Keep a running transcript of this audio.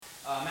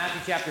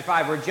Matthew chapter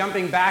 5. We're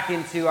jumping back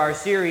into our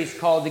series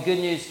called The Good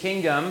News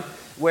Kingdom,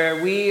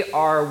 where we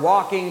are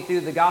walking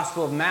through the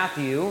Gospel of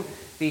Matthew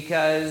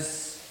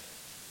because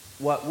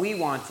what we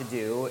want to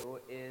do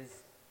is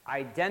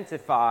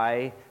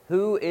identify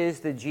who is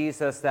the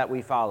Jesus that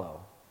we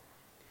follow.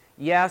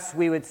 Yes,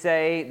 we would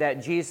say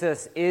that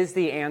Jesus is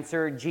the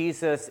answer.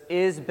 Jesus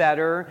is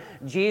better.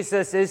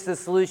 Jesus is the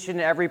solution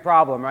to every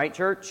problem, right,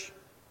 church?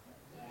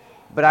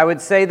 But I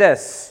would say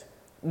this.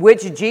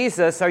 Which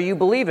Jesus are you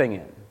believing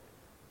in?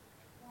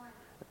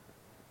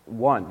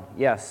 One,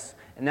 yes.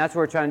 And that's what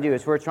we're trying to do,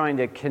 is we're trying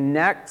to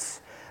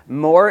connect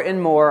more and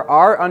more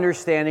our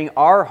understanding,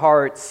 our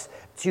hearts,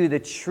 to the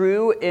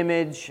true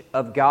image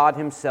of God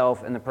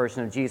Himself in the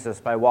person of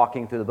Jesus by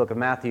walking through the book of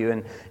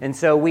Matthew. And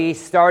so we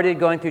started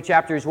going through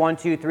chapters 1,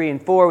 2, 3,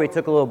 and 4. We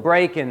took a little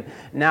break, and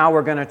now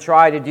we're going to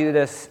try to do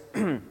this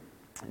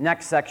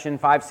next section,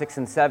 5, 6,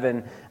 and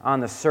 7, on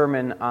the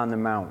Sermon on the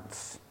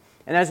Mount.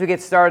 And as we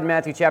get started in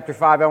Matthew chapter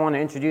 5, I want to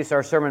introduce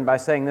our sermon by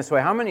saying this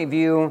way. How many of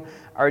you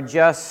are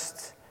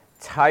just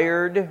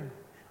tired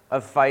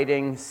of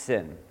fighting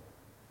sin?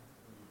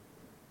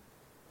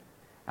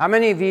 How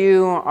many of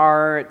you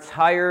are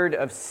tired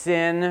of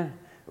sin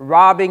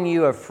robbing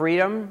you of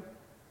freedom?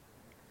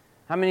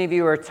 How many of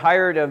you are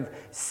tired of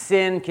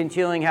sin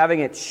continuing having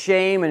its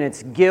shame and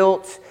its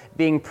guilt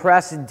being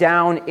pressed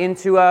down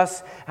into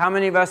us? How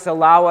many of us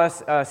allow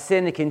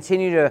sin to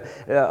continue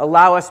to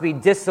allow us to be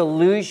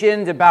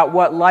disillusioned about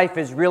what life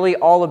is really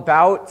all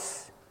about?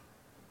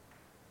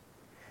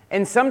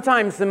 And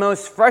sometimes the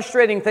most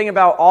frustrating thing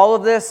about all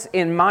of this,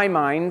 in my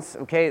mind,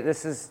 okay,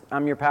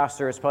 I'm your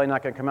pastor, it's probably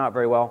not going to come out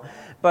very well,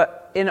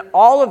 but in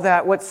all of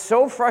that, what's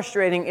so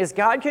frustrating is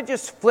God could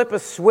just flip a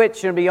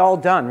switch and be all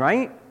done,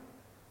 right?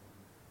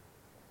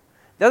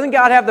 Doesn't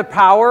God have the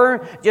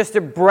power just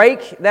to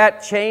break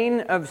that chain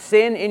of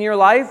sin in your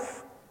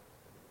life?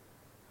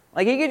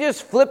 Like He could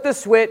just flip the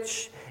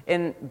switch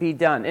and be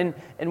done.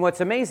 And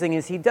what's amazing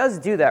is He does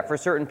do that for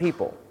certain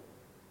people.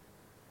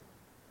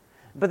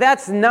 But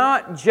that's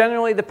not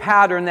generally the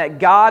pattern that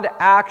God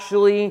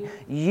actually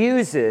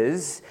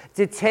uses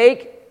to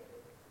take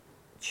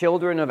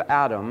children of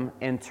Adam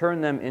and turn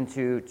them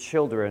into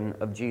children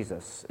of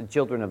Jesus,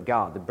 children of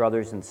God, the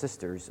brothers and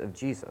sisters of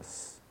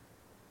Jesus.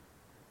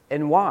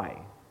 And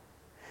why?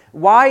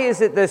 Why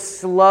is it this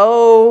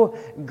slow,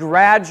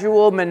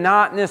 gradual,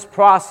 monotonous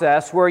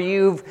process where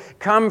you've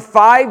come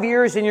 5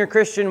 years in your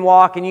Christian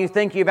walk and you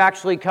think you've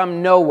actually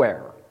come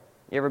nowhere?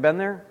 You ever been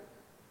there?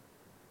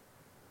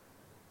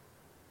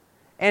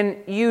 And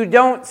you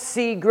don't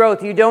see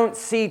growth, you don't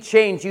see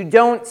change, you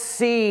don't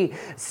see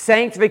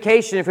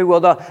sanctification, if you will,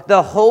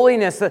 the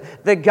holiness,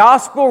 the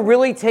gospel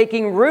really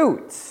taking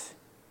root.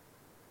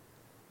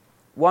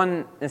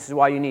 One, this is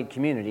why you need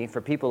community, for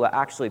people to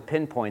actually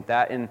pinpoint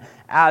that. And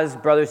as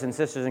brothers and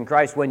sisters in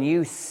Christ, when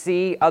you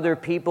see other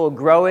people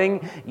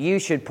growing, you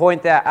should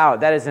point that out.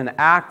 That is an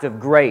act of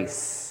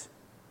grace.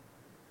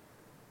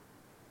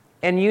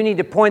 And you need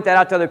to point that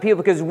out to other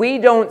people because we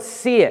don't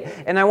see it.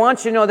 And I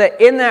want you to know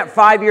that in that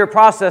 5-year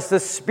process, the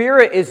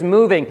Spirit is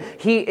moving.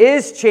 He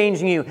is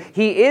changing you.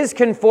 He is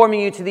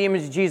conforming you to the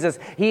image of Jesus.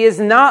 He is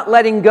not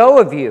letting go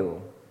of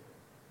you.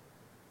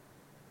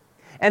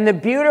 And the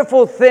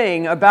beautiful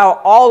thing about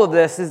all of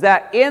this is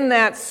that in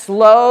that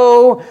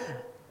slow,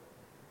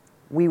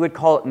 we would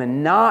call it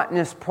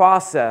monotonous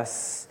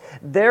process,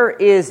 there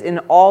is in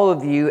all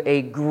of you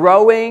a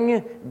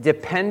growing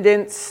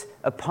dependence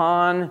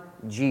upon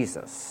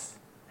Jesus.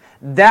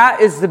 That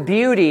is the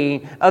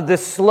beauty of the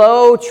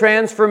slow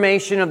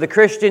transformation of the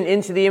Christian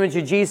into the image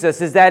of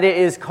Jesus, is that it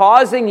is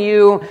causing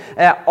you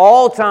at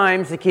all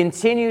times to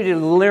continue to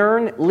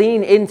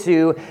lean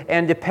into,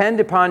 and depend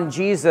upon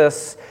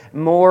Jesus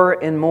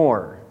more and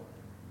more.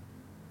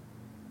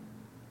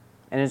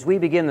 And as we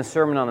begin the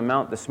Sermon on the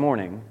Mount this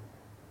morning,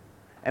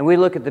 and we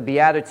look at the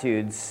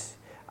Beatitudes,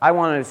 I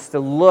want us to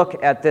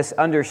look at this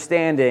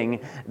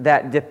understanding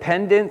that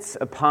dependence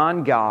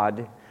upon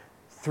God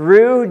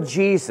through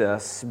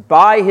Jesus,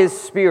 by His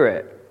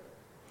Spirit,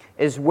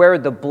 is where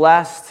the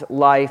blessed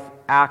life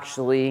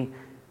actually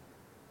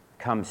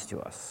comes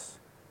to us.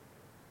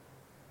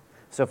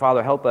 So,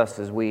 Father, help us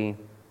as we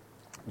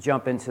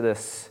jump into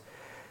this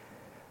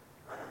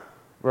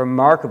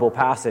remarkable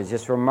passage,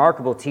 this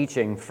remarkable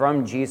teaching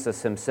from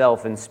Jesus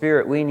Himself. In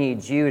Spirit, we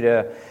need You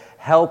to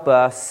help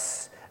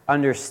us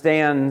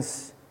understand,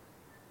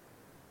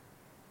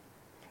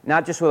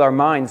 not just with our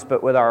minds,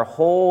 but with our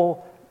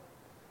whole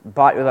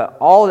body, with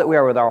all that we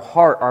are, with our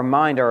heart, our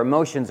mind, our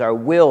emotions, our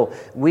will.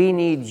 We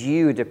need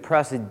You to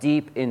press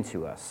deep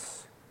into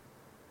us.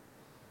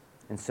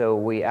 And so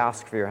we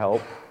ask for Your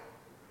help.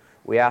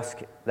 We ask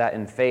that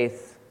in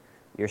faith,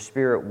 Your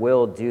Spirit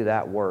will do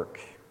that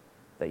work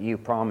that You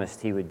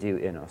promised He would do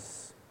in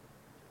us.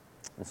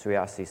 And so we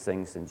ask these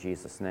things in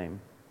Jesus' name.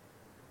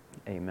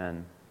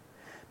 Amen.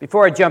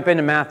 Before I jump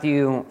into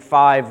Matthew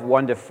 5,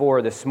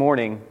 1-4 this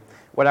morning,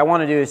 what I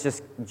want to do is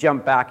just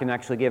jump back and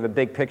actually give a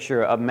big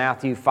picture of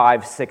Matthew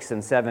 5, 6,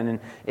 and 7. And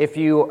if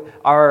you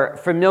are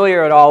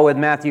familiar at all with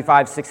Matthew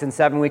 5, 6, and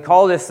 7, we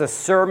call this the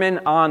Sermon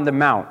on the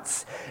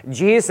Mount.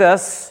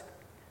 Jesus,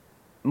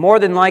 more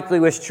than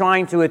likely, was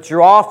trying to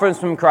withdraw from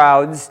some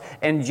crowds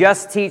and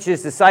just teach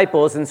his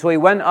disciples. And so he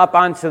went up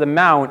onto the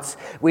mount.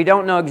 We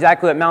don't know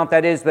exactly what mount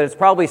that is, but it's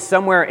probably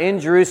somewhere in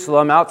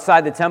Jerusalem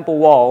outside the temple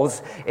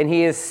walls. And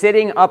he is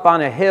sitting up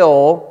on a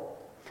hill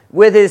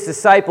with his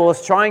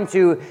disciples, trying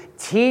to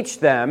teach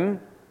them.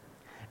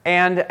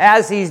 And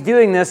as he's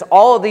doing this,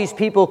 all of these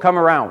people come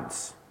around.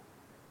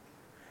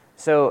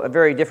 So a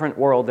very different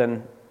world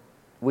than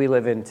we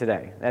live in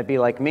today. That'd be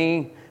like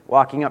me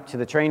walking up to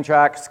the train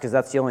tracks, because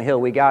that's the only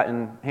hill we got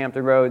in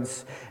Hampton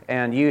Roads,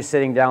 and you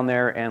sitting down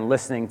there and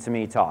listening to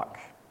me talk,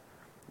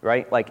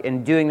 right? Like,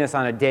 and doing this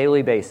on a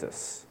daily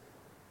basis.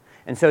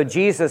 And so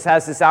Jesus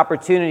has this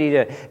opportunity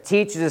to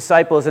teach his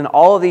disciples, and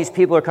all of these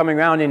people are coming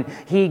around, and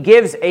he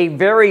gives a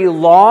very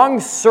long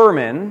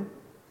sermon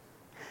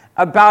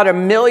about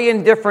 1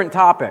 million different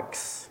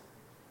topics.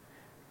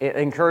 It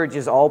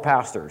encourages all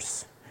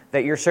pastors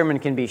that your sermon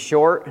can be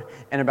short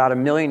and about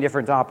 1 million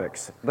different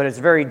topics. But it's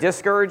very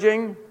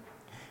discouraging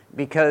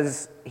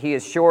because he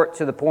is short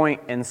to the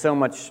point and so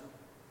much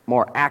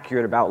more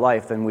accurate about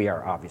life than we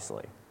are,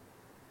 obviously.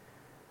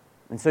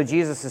 And so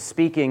Jesus is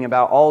speaking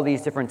about all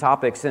these different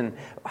topics, and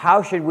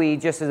how should we,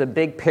 just as a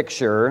big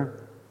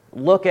picture,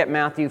 look at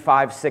Matthew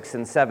 5, 6,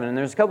 and 7? And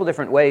there's a couple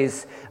different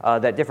ways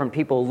that different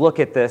people look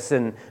at this,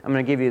 and I'm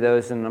going to give you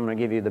those, and I'm going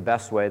to give you the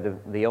best way,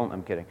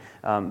 I'm kidding.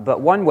 But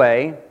one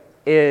way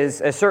is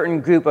a certain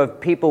group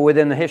of people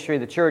within the history of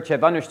the church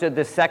have understood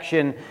this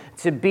section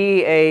to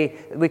be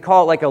we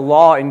call it like a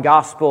law and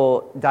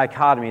gospel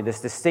dichotomy, this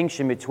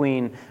distinction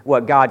between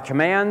what God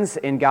commands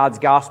and God's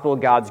gospel,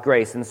 God's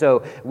grace. And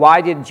so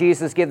why did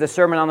Jesus give the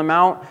Sermon on the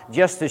Mount?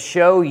 Just to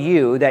show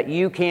you that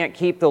you can't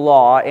keep the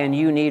law and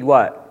you need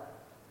what?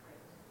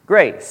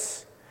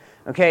 Grace.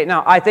 Okay,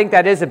 now I think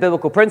that is a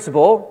biblical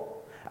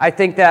principle. I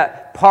think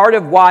that part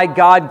of why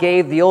God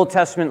gave the Old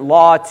Testament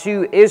law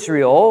to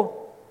Israel,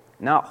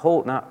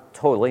 not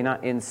totally,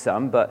 not in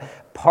some, but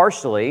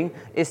partially,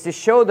 is to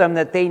show them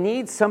that they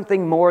need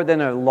something more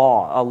than a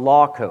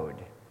law code.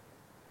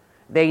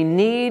 They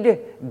need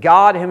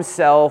God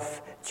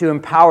himself to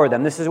empower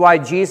them. This is why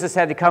Jesus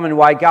had to come, and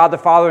why God the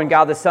Father and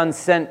God the Son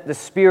sent the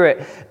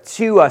Spirit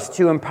to us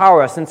to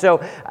empower us. And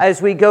so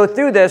as we go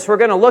through this, we're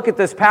going to look at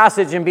this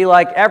passage and be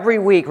like, every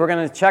week we're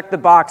going to check the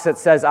box that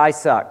says, I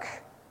suck.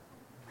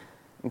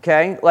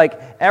 Okay?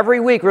 Like every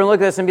week we're going to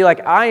look at this and be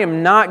like, I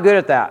am not good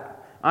at that.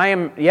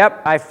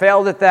 I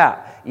failed at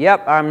that.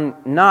 Yep, I'm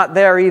not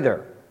there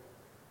either.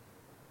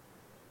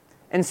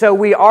 And so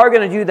we are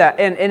going to do that.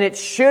 And it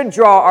should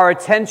draw our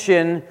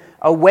attention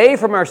away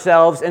from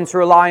ourselves and to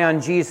rely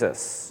on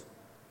Jesus.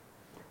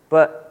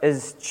 But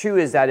as true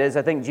as that is,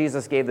 I think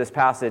Jesus gave this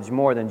passage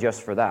more than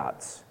just for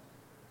that.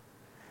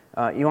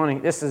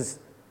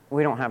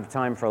 We don't have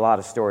time for a lot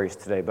of stories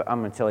today, but I'm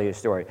going to tell you a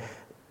story.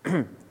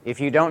 If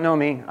you don't know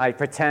me,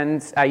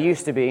 I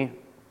used to be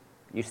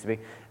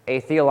a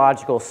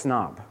theological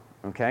snob,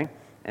 okay?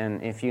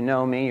 And if you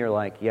know me, you're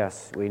like,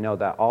 yes, we know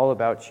that all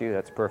about you.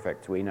 That's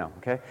perfect. We know,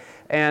 okay?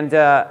 And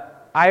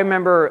I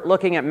remember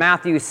looking at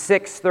Matthew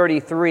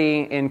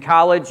 6:33 in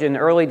college and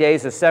early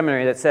days of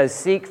seminary that says,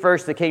 seek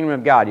first the kingdom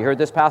of God. You heard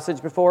this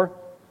passage before?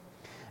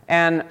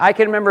 And I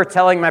can remember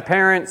telling my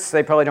parents,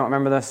 they probably don't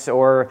remember this,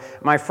 or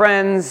my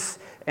friends,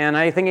 and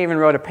I think I even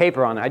wrote a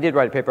paper on it. I did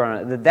write a paper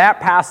on it.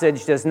 That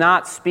passage does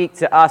not speak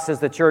to us as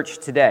the church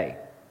today.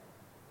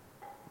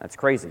 That's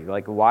crazy.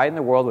 Like, why in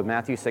the world would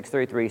Matthew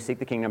 6:33 seek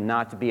the kingdom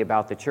not to be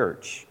about the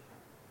church?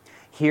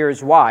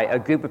 Here's why. A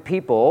group of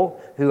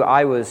people who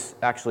I was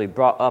actually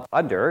brought up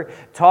under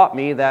taught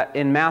me that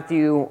in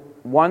Matthew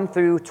 1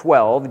 through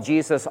 12,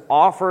 Jesus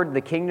offered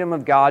the kingdom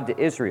of God to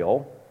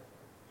Israel.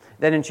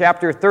 Then in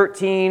chapter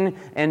 13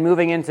 and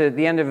moving into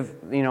the end of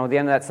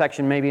that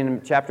section, maybe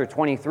in chapter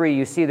 23,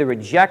 you see the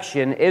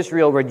rejection,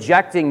 Israel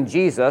rejecting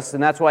Jesus,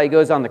 and that's why he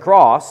goes on the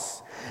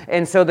cross.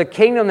 And so the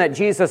kingdom that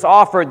Jesus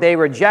offered, they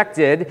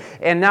rejected,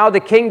 and now the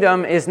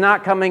kingdom is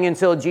not coming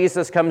until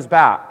Jesus comes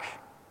back.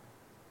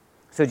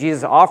 So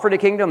Jesus offered a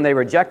kingdom, they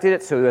rejected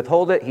it, so he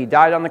withheld it, he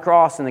died on the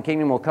cross, and the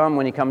kingdom will come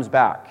when he comes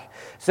back.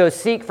 So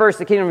seek first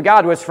the kingdom of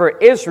God was for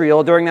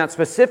Israel during that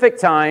specific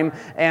time,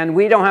 and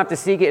we don't have to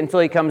seek it until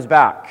he comes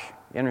back.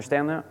 You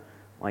understand that?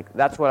 Like,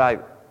 that's what I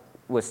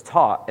was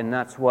taught, and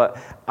that's what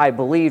I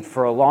believed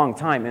for a long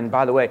time. And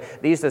by the way,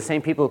 these are the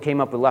same people who came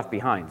up with Left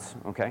Behinds,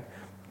 okay?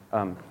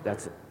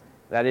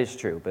 That is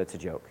true, but it's a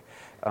joke.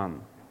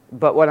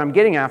 But what I'm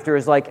getting after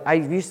is, like, I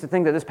used to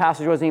think that this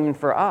passage wasn't even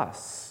for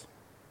us.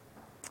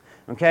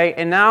 Okay,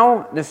 and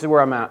now this is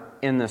where I'm at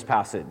in this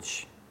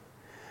passage.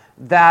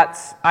 That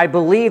I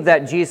believe that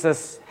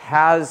Jesus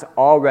has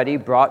already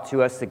brought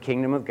to us the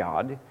kingdom of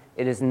God.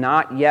 It is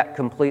not yet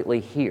completely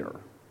here.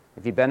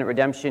 If you've been at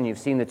Redemption, you've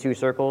seen the two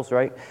circles,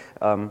 right?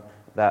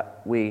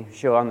 That we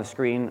show on the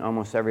screen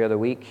almost every other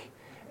week.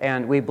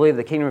 And we believe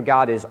the kingdom of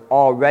God is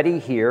already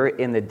here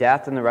in the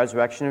death and the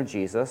resurrection of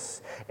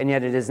Jesus, and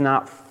yet it is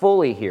not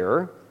fully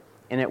here,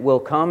 and it will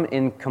come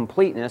in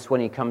completeness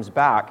when he comes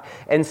back.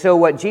 And so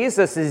what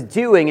Jesus is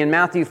doing in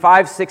Matthew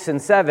 5, 6,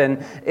 and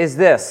 7 is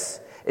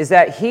this, is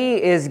that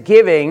he is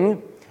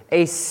giving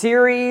a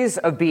series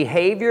of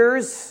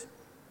behaviors,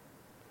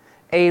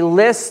 a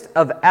list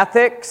of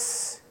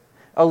ethics,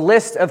 a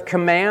list of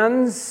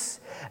commands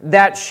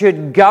that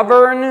should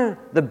govern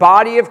the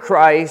body of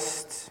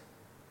Christ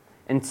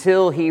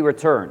until he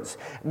returns.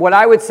 What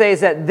I would say is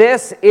that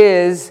this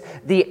is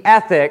the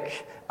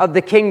ethic of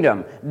the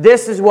kingdom.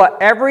 This is what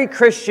every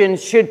Christian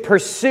should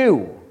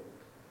pursue.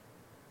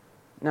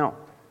 Now,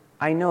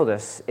 I know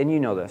this, and you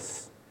know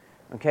this,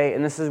 okay?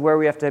 And this is where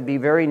we have to be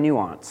very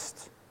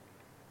nuanced.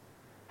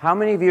 How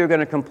many of you are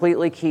going to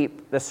completely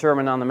keep the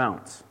Sermon on the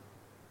Mount?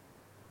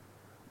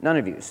 None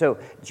of you. So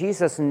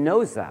Jesus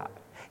knows that.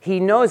 He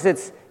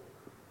knows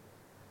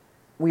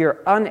we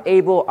are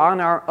unable on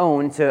our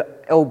own to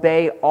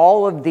obey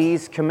all of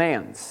these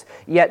commands.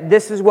 Yet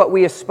this is what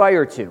we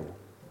aspire to.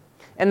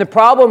 And the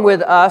problem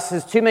with us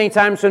is too many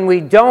times when we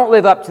don't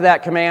live up to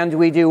that command,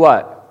 we do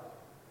what?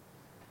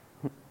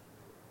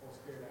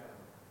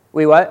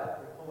 We what?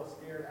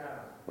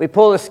 We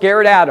pull a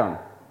scared Adam.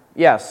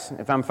 Yes,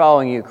 if I'm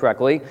following you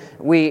correctly.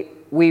 We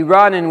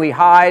run and we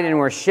hide and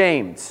we're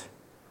shamed.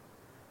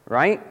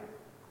 Right?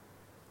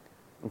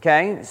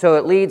 Okay? So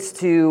it leads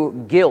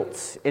to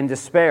guilt and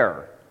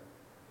despair.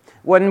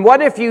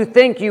 What if you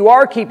think you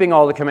are keeping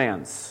all the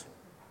commands?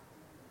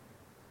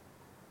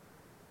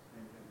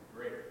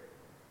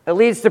 It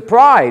leads to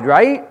pride,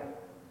 right?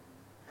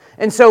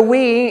 And so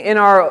we, in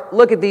our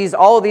look at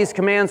all of these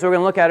commands we're going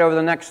to look at over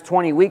the next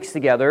 20 weeks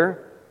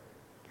together,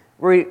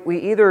 we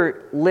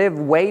either live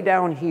way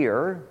down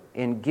here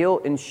in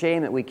guilt and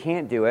shame that we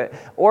can't do it,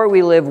 or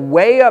we live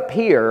way up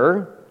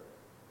here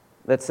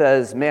that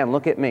says, man,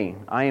 look at me.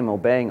 I am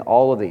obeying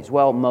all of these.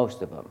 Well,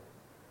 most of them.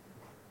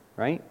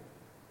 Right?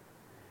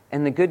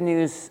 And the good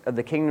news of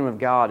the kingdom of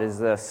God is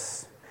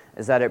this,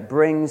 is that it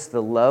brings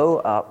the low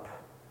up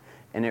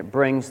and it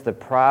brings the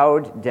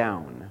proud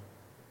down,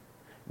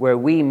 where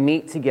we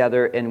meet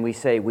together and we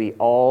say we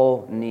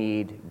all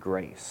need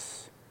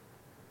grace.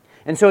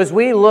 And so as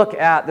we look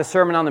at the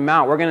Sermon on the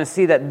Mount, we're going to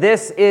see that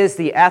this is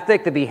the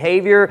ethic, the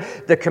behavior,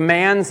 the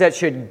commands that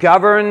should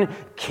govern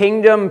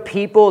kingdom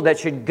people, that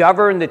should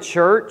govern the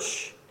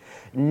church,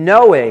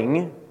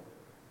 knowing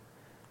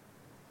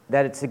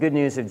that it's the good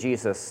news of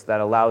Jesus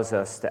that allows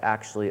us to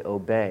actually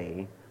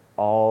obey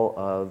all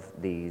of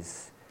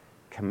these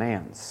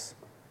commands.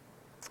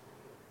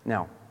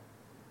 Now,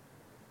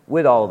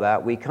 with all of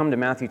that, we come to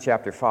Matthew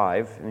chapter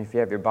 5, and if you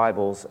have your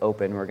Bibles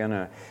open, we're going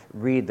to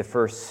read the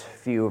first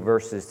few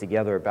verses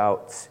together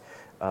about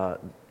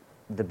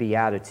the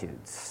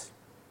Beatitudes.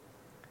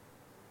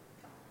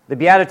 The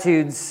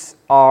Beatitudes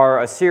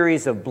are a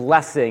series of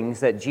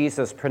blessings that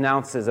Jesus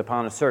pronounces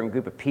upon a certain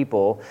group of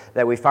people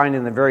that we find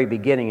in the very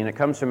beginning, and it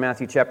comes from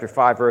Matthew chapter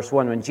 5, verse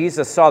 1. When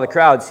Jesus saw the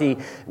crowds, he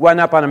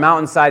went up on a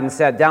mountainside and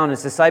sat down.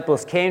 His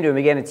disciples came to him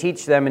and began to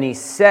teach them, and he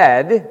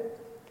said,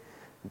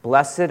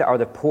 "Blessed are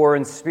the poor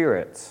in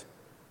spirit,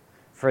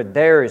 for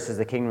theirs is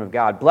the kingdom of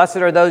God. Blessed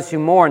are those who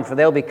mourn, for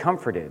they will be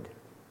comforted.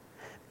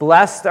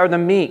 Blessed are the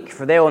meek,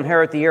 for they will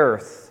inherit the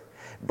earth.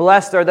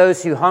 Blessed are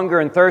those who hunger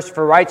and thirst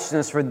for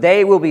righteousness, for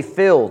they will be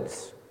filled.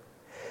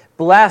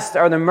 Blessed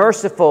are the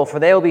merciful, for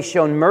they will be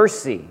shown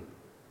mercy.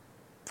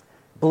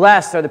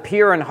 Blessed are the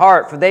pure in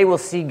heart, for they will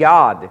see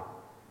God.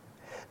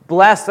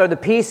 Blessed are the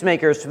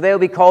peacemakers, for they will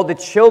be called the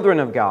children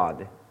of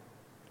God.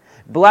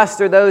 Blessed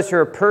are those who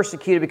are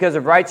persecuted because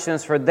of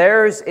righteousness, for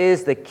theirs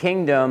is the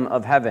kingdom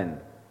of heaven.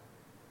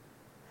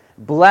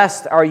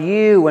 Blessed are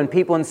you when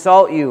people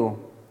insult you,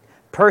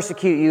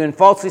 persecute you, and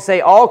falsely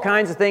say all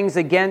kinds of things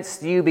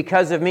against you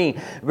because of me.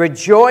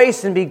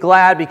 Rejoice and be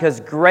glad,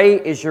 because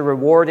great is your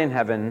reward in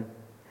heaven.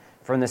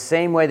 For in the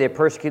same way they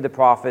persecuted the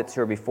prophets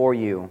who are before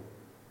you,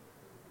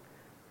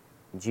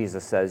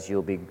 Jesus says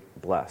you'll be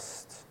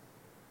blessed."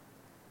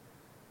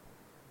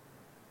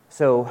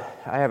 So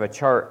I have a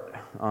chart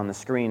on the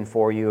screen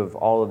for you of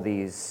all of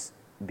these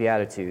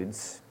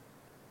Beatitudes.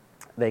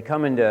 They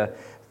come into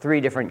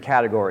 3 different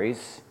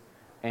categories,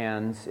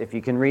 and if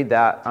you can read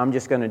that, I'm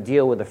just going to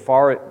deal with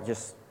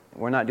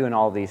we're not doing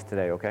all of these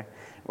today, okay?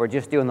 We're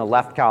just doing the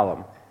left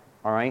column,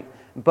 all right?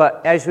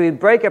 But as we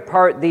break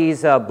apart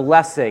these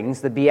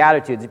blessings, the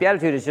Beatitudes,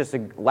 Beatitude is just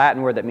a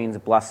Latin word that means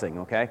blessing,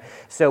 okay?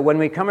 So when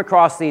we come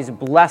across these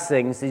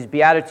blessings, these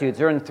Beatitudes,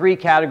 they're in 3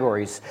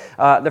 categories.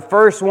 The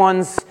first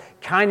ones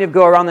kind of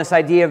go around this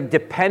idea of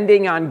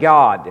depending on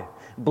God.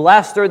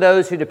 Blessed are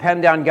those who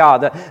depend on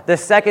God. The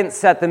second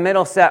set, the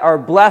middle set, are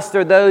blessed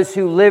are those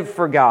who live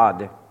for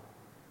God.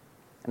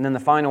 And then the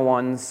final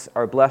ones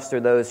are blessed are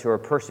those who are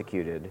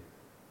persecuted.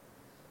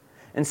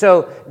 And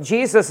so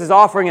Jesus is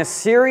offering a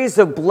series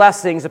of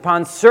blessings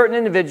upon certain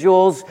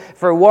individuals.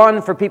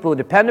 For people who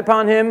depend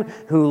upon him,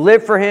 who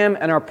live for him,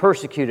 and are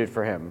persecuted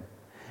for him.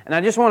 And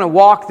I just want to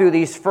walk through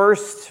these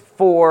first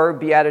 4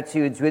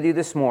 Beatitudes with you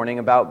this morning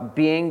about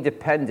being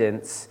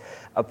dependent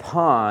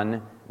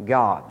upon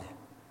God.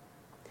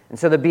 And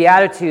so the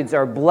Beatitudes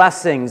are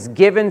blessings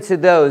given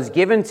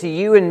to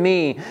you and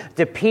me,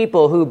 to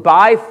people who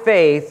by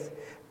faith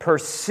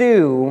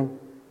pursue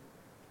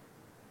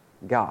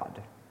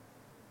God.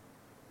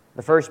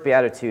 The first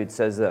Beatitude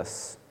says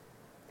this: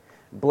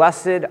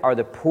 "Blessed are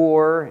the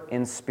poor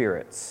in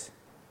spirits,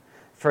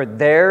 for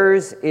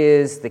theirs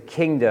is the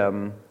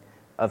kingdom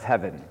of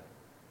heaven."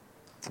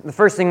 The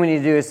first thing we need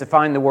to do is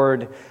define the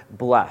word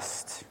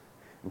blessed.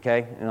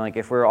 Okay? And like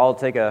if we were all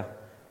to take a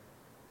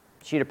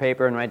sheet of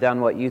paper and write down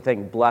what you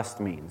think blessed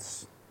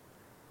means,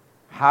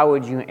 how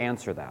would you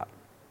answer that?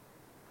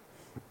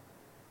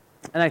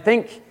 And I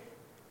think,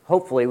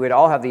 hopefully, we'd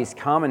all have these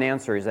common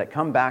answers that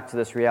come back to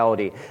this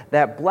reality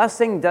that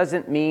blessing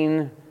doesn't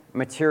mean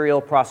material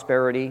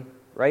prosperity,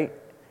 right?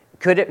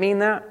 Could it mean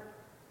that?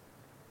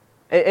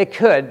 It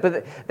could,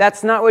 but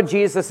that's not what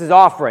Jesus is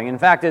offering. In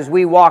fact, as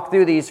we walk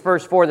through these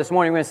first four this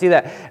morning, we're going to see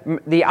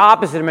that the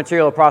opposite of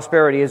material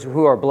prosperity is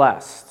who are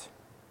blessed.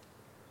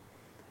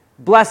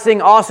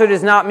 Blessing also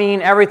does not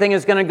mean everything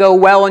is going to go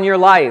well in your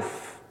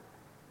life.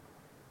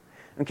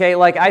 Okay,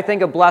 like I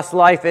think a blessed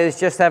life is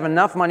just have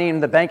enough money in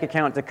the bank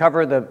account to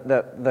cover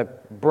the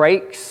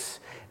brakes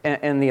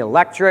and the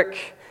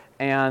electric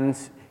and,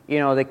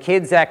 the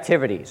kids'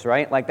 activities,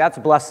 right? Like that's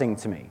blessing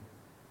to me.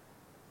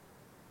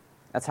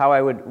 That's how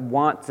I would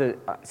want to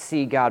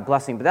see God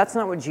blessing. But that's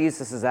not what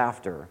Jesus is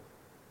after.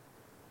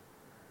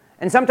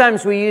 And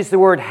sometimes we use the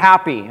word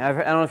happy. I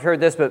don't know if you've heard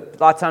this, but a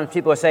lot of times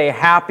people say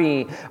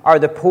happy are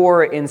the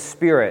poor in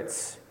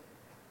spirits.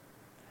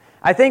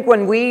 I think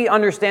when we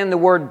understand the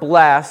word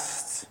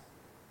blessed,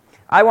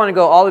 I want to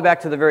go all the way back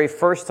to the very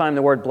first time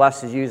the word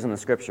blessed is used in the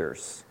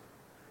Scriptures.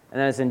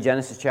 And that is in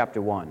Genesis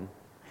chapter 1.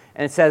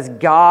 And it says,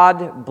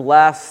 God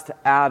blessed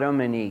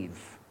Adam and Eve.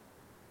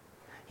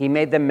 He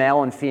made them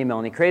male and female,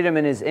 and He created them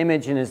in His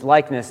image and His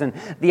likeness. And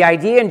the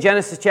idea in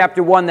Genesis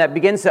chapter 1 that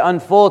begins to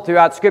unfold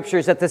throughout Scripture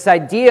is that this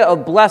idea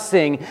of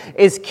blessing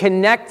is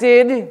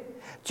connected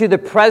to the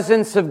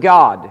presence of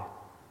God.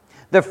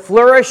 The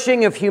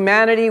flourishing of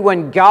humanity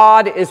when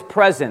God is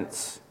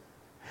present.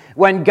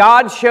 When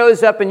God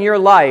shows up in your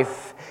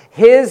life,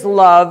 His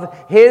love,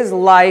 His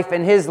life,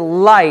 and His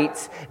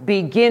light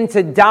begin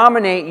to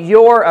dominate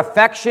your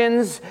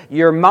affections,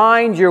 your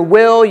mind, your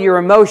will, your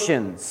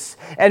emotions.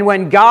 And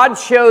when God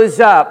shows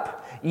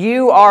up,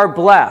 you are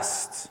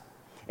blessed.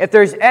 If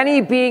there's any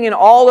being in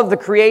all of the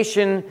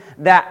creation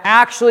that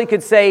actually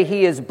could say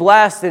He is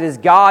blessed, it is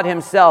God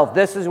Himself.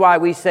 This is why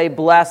we say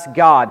bless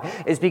God.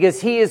 It's because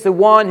He is the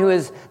one who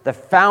is the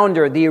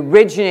founder, the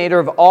originator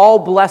of all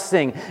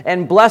blessing.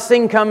 And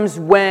blessing comes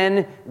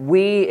when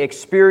we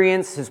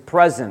experience His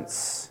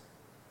presence.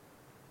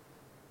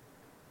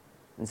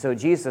 And so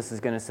Jesus is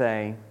going to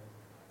say,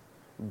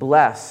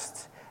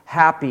 blessed,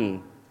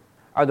 happy,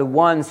 are the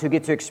ones who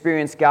get to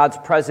experience God's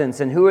presence.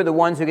 And who are the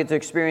ones who get to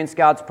experience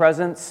God's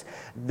presence?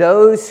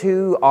 Those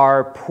who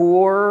are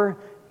poor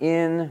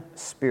in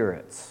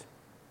spirits.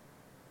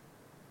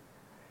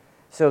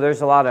 So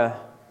there's a lot of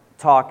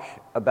talk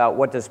about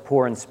what does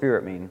poor in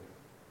spirit mean.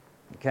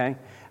 Okay?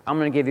 I'm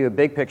going to give you a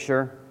big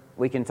picture.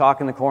 We can talk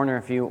in the corner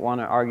if you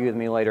want to argue with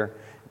me later.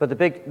 But the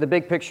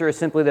big picture is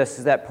simply this,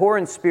 is that poor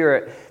in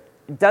spirit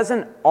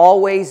doesn't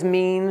always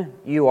mean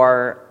you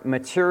are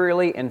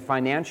materially and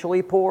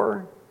financially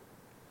poor.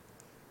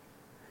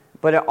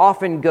 But it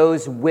often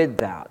goes with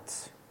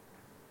that.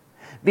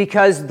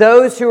 Because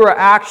those who are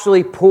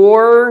actually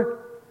poor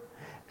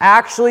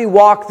actually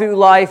walk through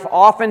life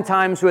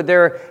oftentimes with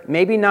their,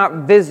 maybe not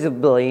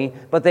visibly,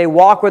 but they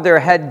walk with their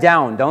head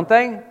down, don't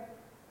they?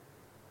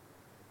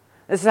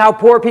 This is how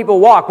poor people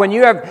walk. When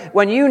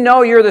you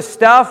know you're the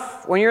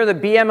stuff, when you're the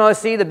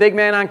BMOC, the big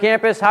man on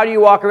campus, how do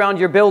you walk around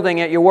your building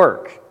at your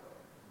work?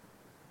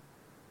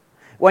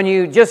 When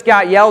you just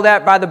got yelled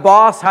at by the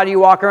boss, how do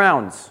you walk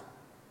around?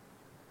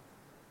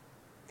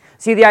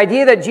 See, the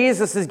idea that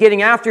Jesus is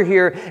getting after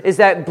here is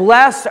that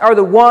blessed are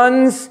the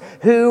ones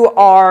who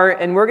are,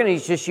 and we're going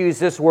to just use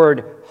this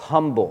word,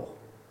 humble.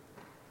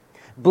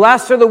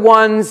 Blessed are the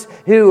ones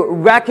who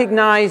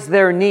recognize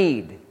their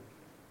need.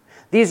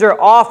 These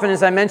are often,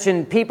 as I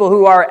mentioned, people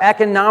who are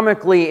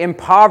economically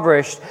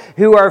impoverished,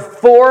 who are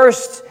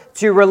forced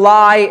to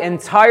rely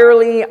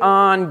entirely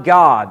on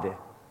God.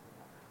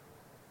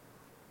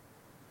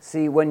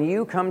 See, when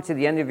you come to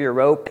the end of your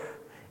rope,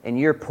 and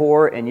you're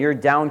poor, and you're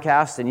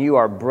downcast, and you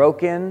are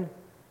broken,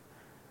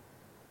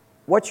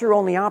 what's your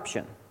only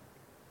option?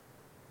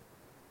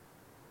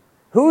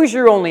 Who's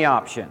your only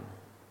option?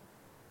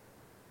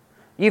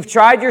 You've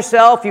tried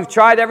yourself, you've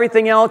tried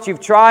everything else, you've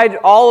tried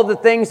all of the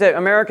things that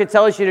America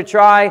tells you to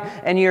try,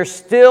 and you're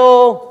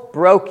still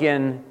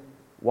broken.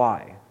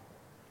 Why?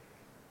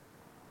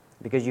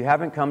 Because you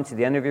haven't come to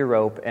the end of your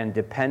rope and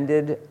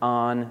depended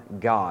on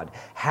God.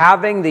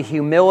 Having the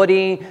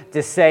humility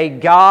to say,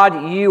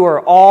 God, you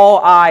are all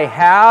I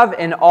have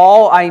and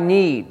all I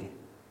need.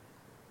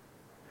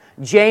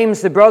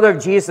 James, the brother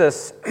of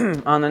Jesus,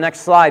 on the next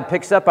slide,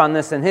 picks up on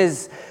this in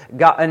his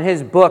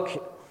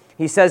book.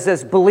 He says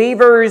this,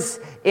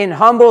 believers in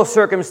humble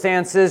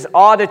circumstances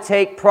ought to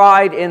take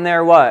pride in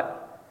their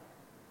what?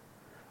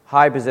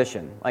 High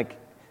position. Like,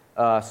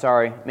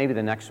 Sorry, maybe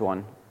the next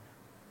one.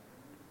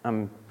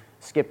 I'm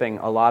skipping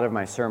a lot of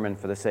my sermon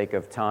for the sake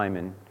of time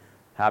and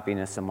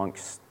happiness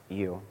amongst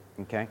you,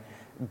 okay?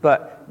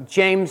 But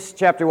James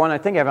chapter 1, I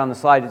think I have it on the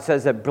slide, it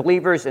says that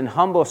believers in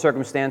humble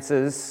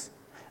circumstances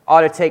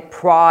ought to take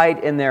pride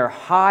in their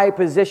high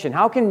position.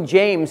 How can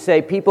James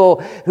say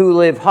people who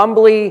live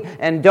humbly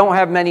and don't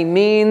have many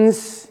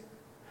means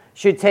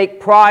should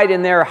take pride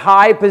in their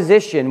high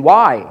position?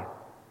 Why?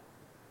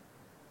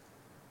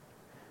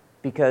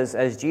 Because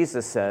as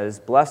Jesus says,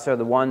 blessed are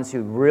the ones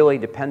who really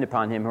depend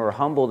upon Him, who are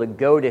humble to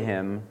go to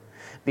Him,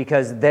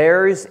 because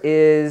theirs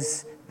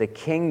is the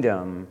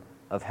kingdom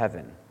of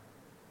heaven.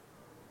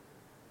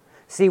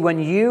 See, when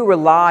you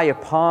rely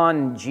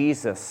upon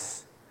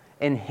Jesus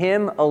and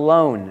Him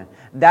alone,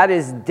 that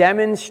is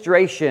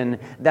demonstration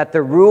that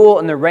the rule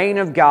and the reign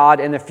of God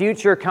and the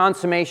future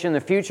consummation,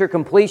 the future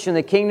completion of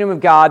the kingdom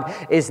of God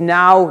is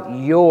now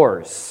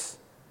yours.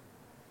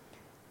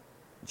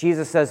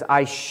 Jesus says,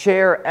 I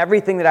share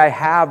everything that I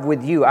have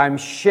with you. I'm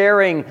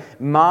sharing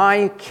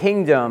my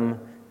kingdom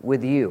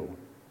with you.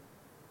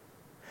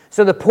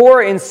 So the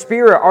poor in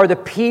spirit are the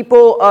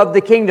people of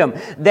the kingdom.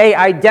 They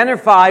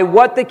identify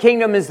what the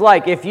kingdom is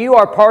like. If you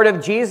are part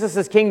of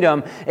Jesus'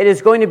 kingdom, it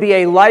is going to be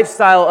a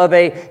lifestyle of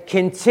a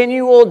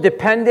continual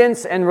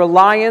dependence and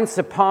reliance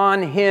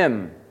upon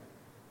Him.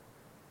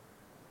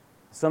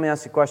 So let me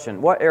ask you a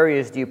question. What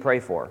areas do you pray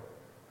for?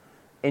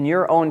 In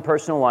your own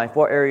personal life,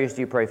 what areas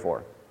do you pray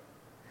for?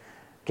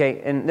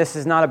 Okay, and this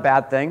is not a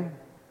bad thing,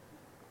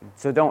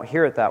 so don't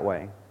hear it that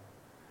way.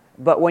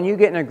 But when you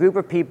get in a group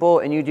of people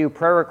and you do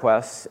prayer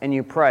requests and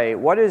you pray,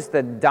 what is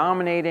the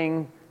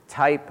dominating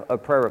type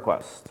of prayer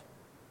request?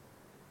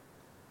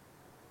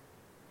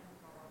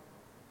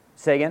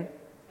 Say again?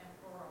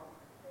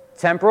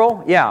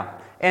 Temporal? Yeah.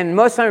 And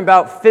most of the time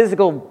about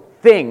physical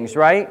things,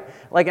 right?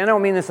 Like, I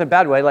don't mean this in a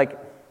bad way. Like,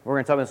 we're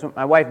going to talk about this.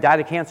 My wife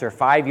died of cancer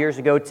 5 years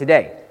ago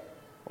today.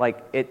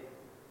 Like,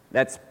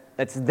 that's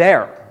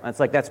there.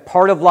 That's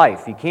part of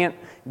life. You can't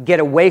get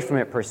away from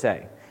it per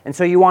se. And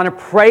so you want to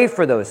pray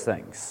for those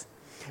things.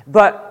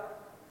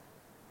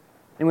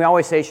 And we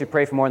always say you should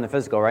pray for more than the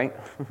physical, right?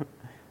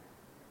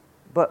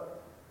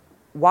 But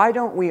why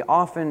don't we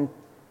often,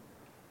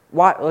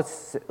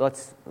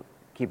 let's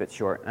keep it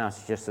short. No,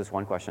 it's just this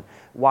one question.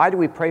 Why do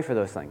we pray for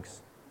those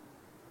things?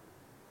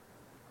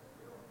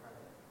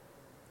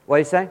 What do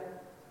you say?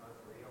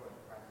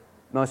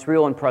 Most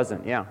real and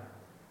present, yeah.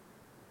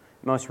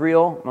 Most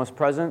real, most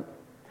present.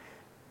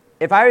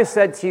 If I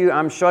said to you,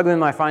 I'm struggling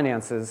with my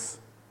finances,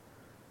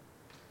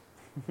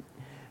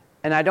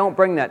 and I don't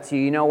bring that to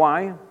you, you know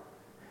why?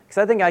 Because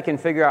I think I can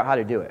figure out how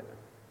to do it.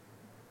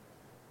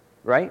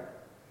 Right?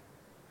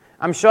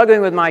 I'm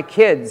struggling with my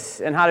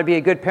kids and how to be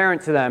a good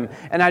parent to them,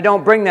 and I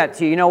don't bring that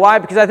to you. You know why?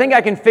 Because I think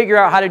I can figure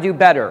out how to do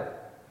better.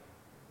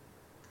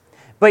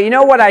 But you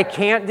know what I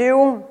can't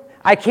do?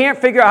 I can't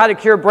figure out how to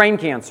cure brain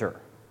cancer.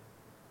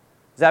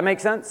 Does that make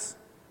sense?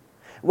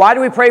 Why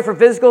do we pray for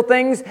physical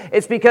things?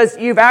 It's because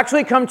you've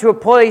actually come to a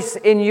place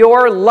in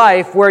your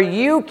life where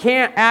you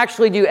can't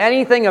actually do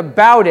anything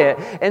about it.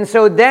 And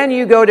so then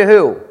you go to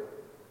who?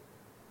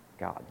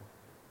 God.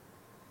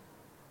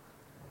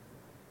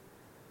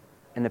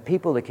 And the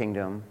people of the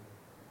kingdom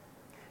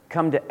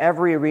come to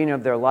every arena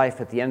of their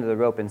life at the end of the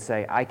rope and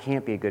say, I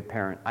can't be a good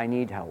parent. I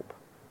need help.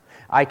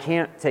 I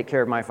can't take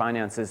care of my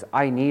finances.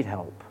 I need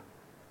help.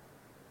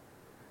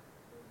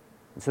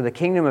 So the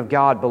kingdom of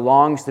God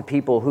belongs to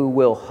people who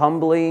will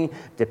humbly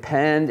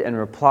depend and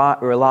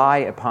rely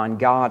upon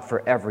God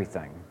for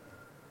everything.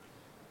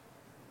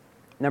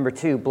 Number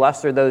 2,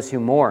 blessed are those who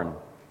mourn,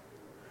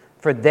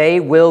 for they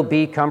will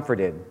be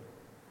comforted.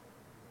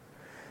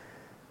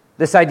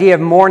 This idea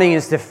of mourning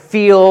is to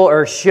feel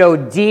or show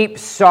deep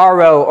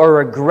sorrow or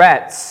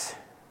regrets.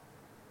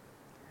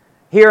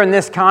 Here in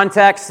this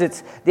context,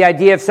 it's the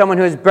idea of someone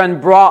who has been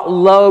brought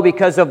low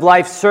because of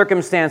life's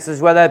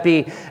circumstances, whether it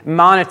be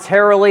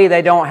monetarily,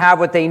 they don't have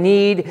what they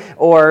need,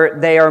 or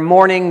they are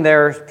mourning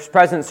their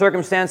present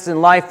circumstances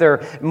in life.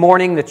 They're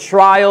mourning the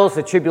trials,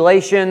 the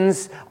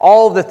tribulations,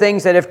 all of the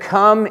things that have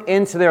come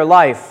into their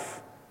life.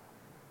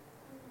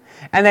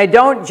 And they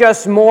don't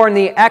just mourn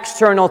the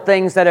external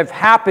things that have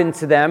happened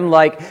to them,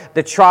 like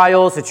the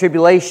trials, the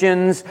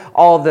tribulations,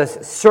 all of the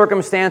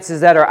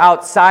circumstances that are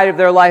outside of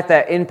their life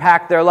that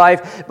impact their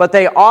life, but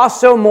they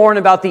also mourn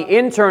about the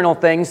internal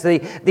things,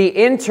 the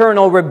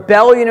internal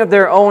rebellion of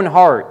their own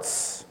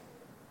hearts.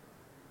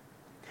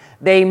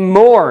 They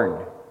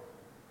mourn.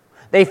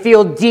 They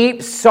feel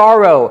deep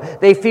sorrow.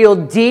 They feel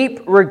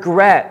deep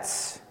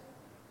regrets.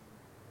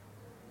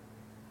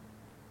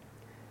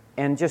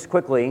 And just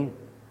quickly,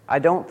 I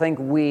don't think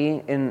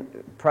we in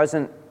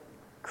present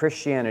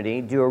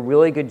Christianity do a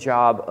really good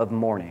job of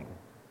mourning.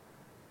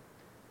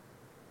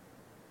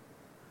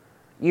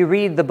 You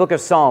read the book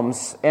of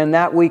Psalms, and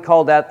that we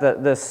call that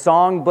the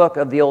song book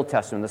of the Old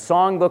Testament, the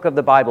song book of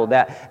the Bible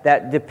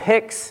that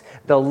depicts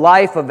the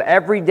life of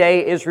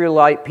everyday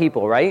Israelite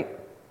people, right?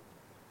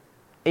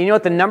 And you know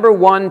what the number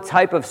one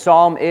type of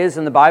psalm is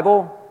in the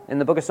Bible, in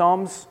the book of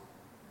Psalms?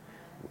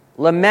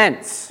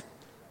 Laments.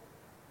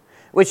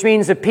 which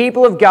means the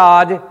people of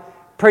God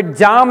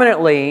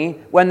predominantly,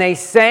 when they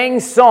sang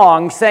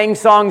songs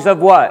of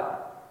what?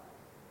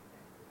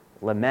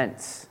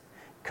 Laments,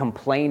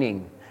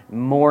 complaining,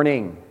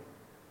 mourning.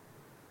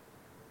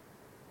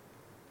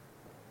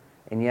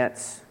 And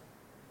yet,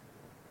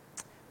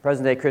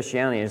 present-day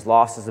Christianity has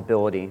lost its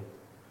ability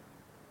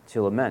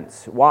to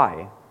lament.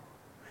 Why?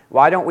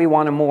 Why don't we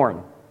want to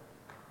mourn?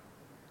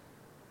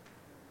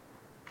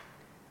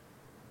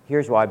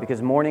 Here's why.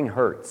 Because mourning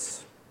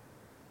hurts.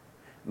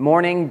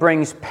 Mourning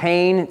brings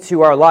pain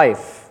to our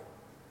life.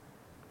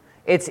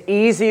 It's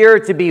easier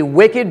to be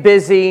wicked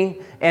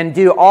busy and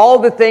do all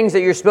the things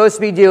that you're supposed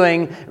to be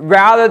doing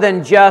rather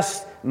than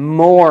just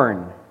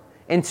mourn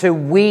and to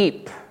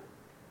weep.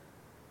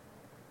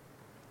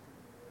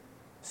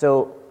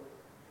 So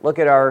look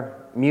at our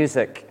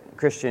music,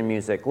 Christian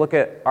music. Look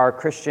at our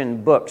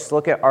Christian books.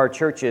 Look at our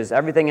churches.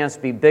 Everything has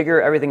to be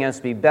bigger. Everything has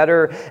to be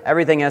better.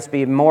 Everything has to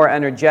be more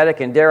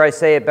energetic. And dare I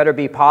say, it better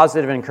be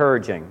positive and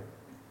encouraging.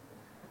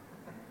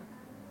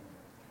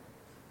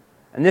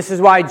 And this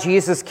is why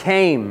Jesus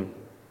came.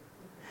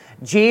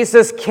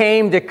 Jesus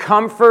came to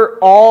comfort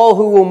all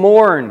who will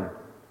mourn.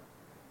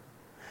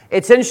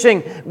 It's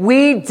interesting,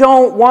 we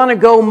don't want to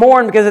go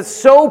mourn because it's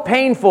so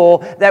painful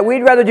that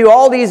we'd rather do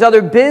all these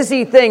other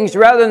busy things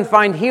rather than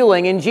find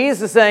healing. And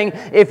Jesus is saying,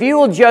 if you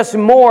will just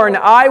mourn,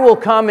 I will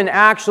come and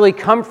actually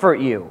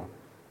comfort you.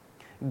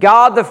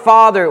 God the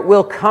Father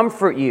will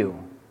comfort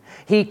you.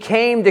 He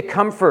came to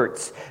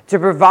comfort, to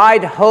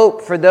provide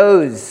hope for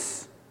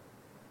those.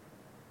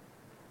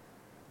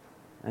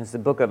 As the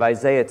book of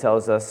Isaiah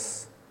tells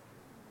us,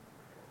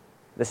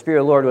 the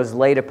Spirit of the Lord was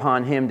laid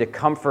upon him to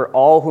comfort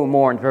all who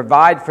mourn, to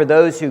provide for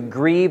those who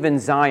grieve in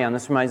Zion.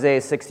 This is from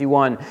Isaiah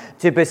 61.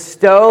 To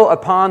bestow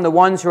upon the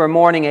ones who are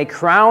mourning a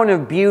crown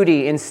of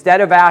beauty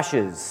instead of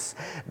ashes,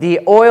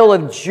 the oil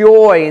of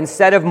joy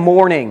instead of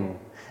mourning,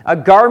 a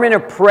garment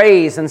of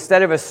praise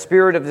instead of a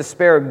spirit of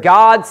despair.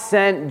 God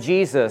sent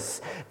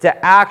Jesus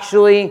to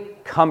actually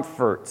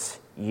comfort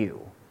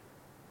you.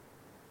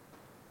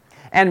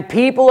 And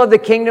people of the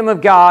kingdom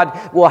of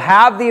God will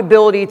have the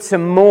ability to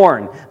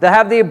mourn. They'll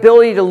have the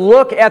ability to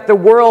look at the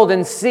world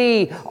and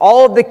see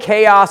all of the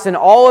chaos and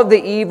all of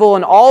the evil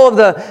and all of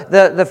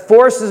the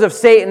forces of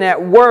Satan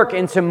at work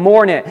and to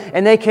mourn it.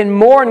 And they can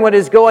mourn what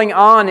is going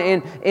on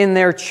in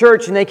their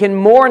church, and they can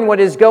mourn what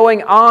is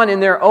going on in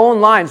their own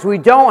lives. We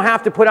don't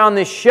have to put on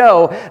this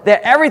show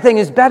that everything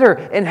is better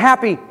and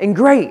happy and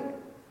great.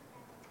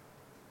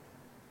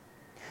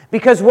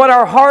 Because what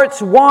our hearts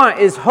want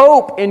is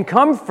hope and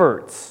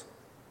comfort.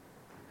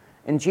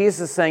 And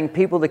Jesus is saying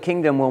people of the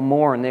kingdom will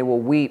mourn, they will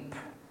weep,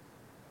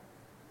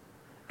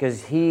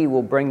 because He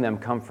will bring them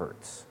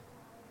comforts.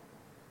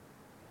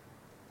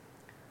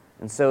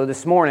 And so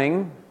this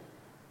morning,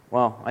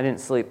 well, I didn't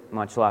sleep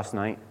much last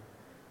night,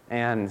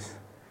 and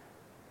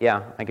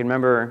yeah, I can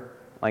remember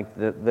like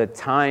the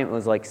time, it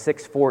was like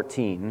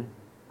 6:14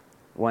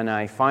 when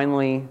I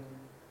finally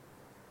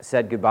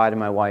said goodbye to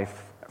my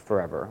wife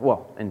forever,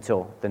 well,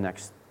 until the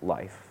next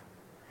life.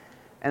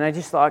 And I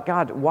just thought,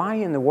 God, why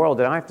in the world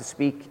did I have to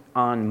speak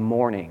on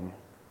mourning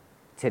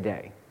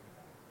today?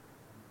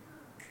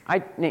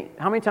 How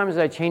many times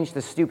did I change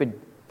the stupid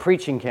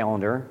preaching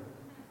calendar?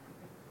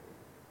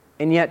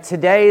 And yet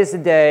today is the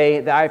day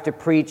that I have to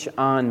preach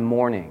on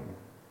mourning.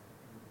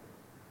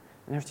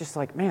 And I was just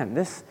like, man,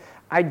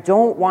 I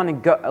don't want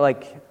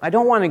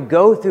to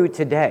go through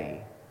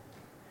today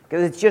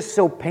because it's just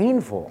so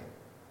painful.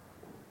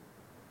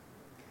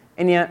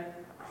 And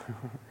yet,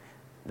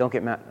 don't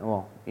get mad.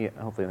 Well, yeah,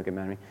 hopefully don't get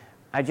mad at me.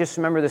 I just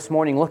remember this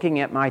morning looking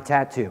at my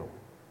tattoo.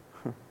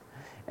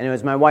 And it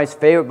was my wife's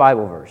favorite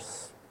Bible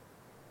verse.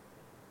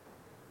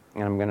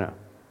 And I'm going to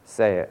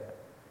say it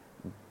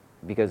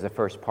because the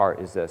first part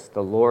is this: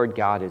 the Lord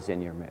God is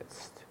in your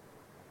midst.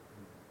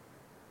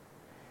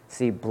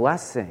 See,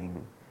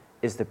 blessing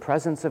is the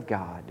presence of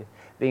God,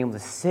 being able to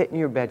sit in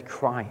your bed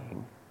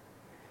crying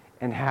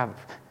and have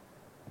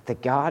the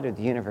God of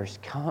the universe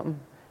come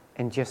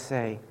and just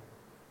say,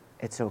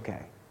 it's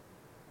okay.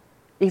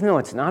 Even though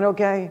it's not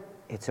okay,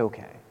 it's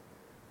okay.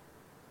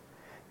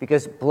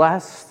 Because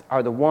blessed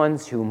are the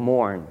ones who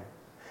mourn,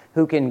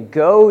 who can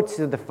go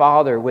to the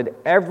Father with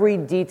every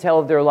detail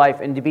of their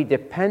life and to be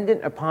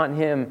dependent upon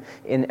Him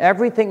in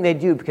everything they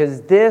do,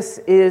 because this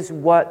is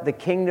what the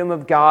kingdom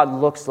of God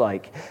looks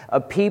like. A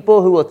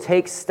people who will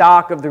take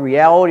stock of the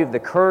reality of the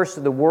curse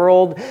of the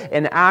world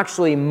and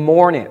actually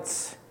mourn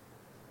it.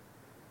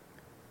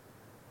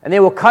 And they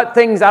will cut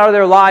things out of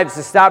their lives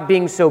to stop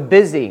being so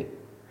busy,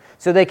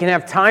 so they can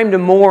have time to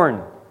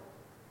mourn.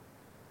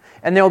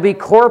 And there will be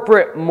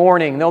corporate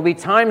mourning. There will be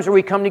times where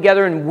we come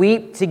together and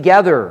weep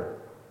together.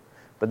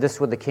 But this is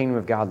what the kingdom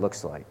of God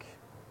looks like.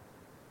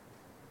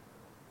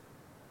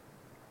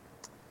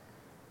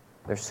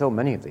 There's so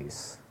many of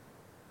these.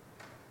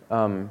 But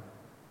I'm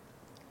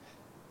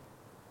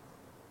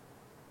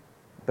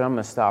going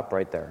to stop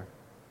right there.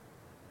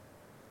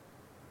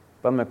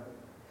 But I'm going to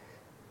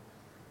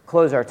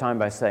close our time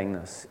by saying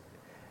this.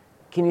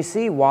 Can you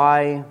see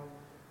why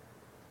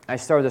I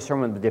started the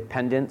sermon with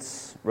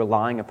dependence,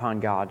 relying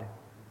upon God?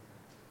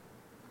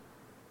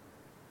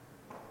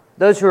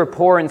 Those who are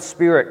poor in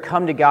spirit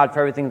come to God for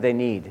everything they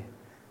need.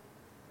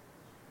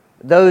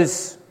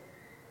 Those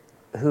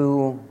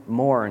who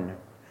mourn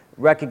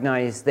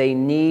recognize they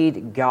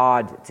need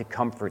God to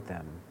comfort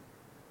them.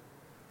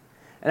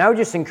 And I would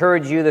just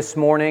encourage you this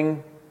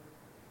morning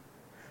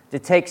to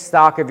take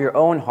stock of your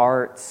own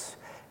hearts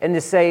and to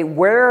say,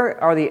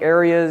 where are the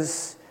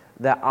areas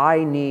that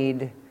I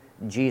need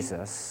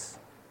Jesus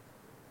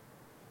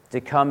to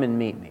come and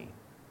meet me?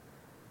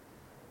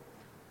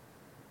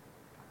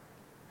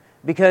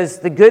 Because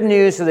the good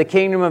news of the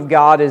kingdom of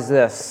God is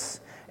this,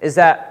 is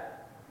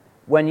that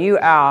when you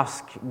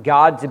ask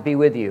God to be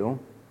with you,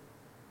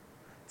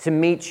 to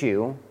meet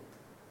you,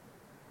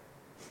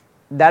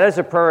 that is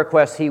a prayer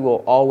request He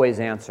will always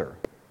answer.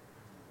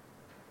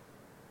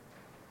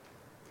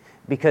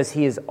 Because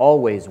He is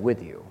always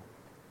with you.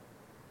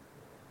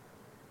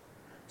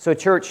 So,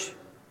 church,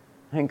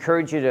 I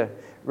encourage you to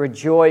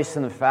rejoice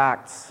in the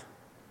fact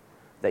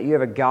that you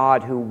have a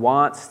God who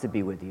wants to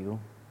be with you,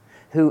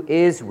 who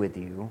is with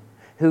you,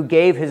 who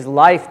gave His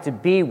life to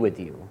be with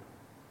you.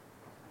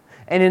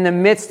 And in the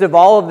midst of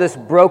all of this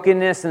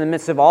brokenness, in the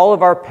midst of all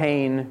of our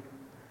pain,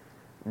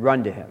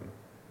 run to Him.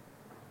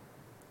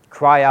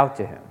 Cry out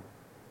to Him.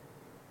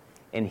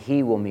 And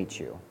He will meet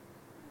you.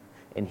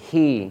 And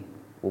He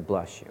will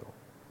bless you.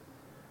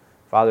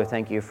 Father,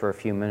 thank you for a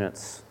few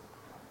minutes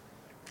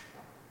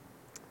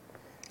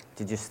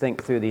to just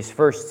think through these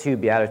first two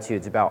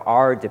Beatitudes about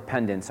our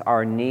dependence,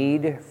 our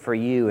need for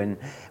you. And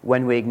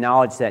when we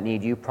acknowledge that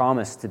need, you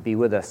promise to be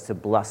with us, to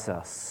bless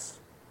us.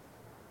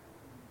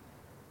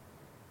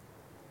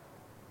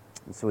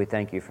 And so we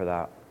thank you for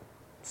that.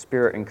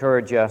 Spirit,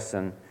 encourage us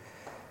and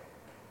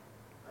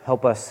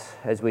help us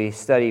as we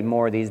study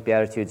more of these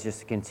Beatitudes just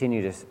to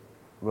continue to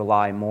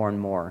rely more and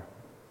more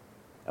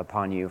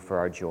upon you for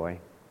our joy.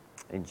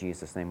 In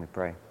Jesus' name we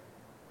pray.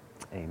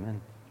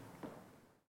 Amen.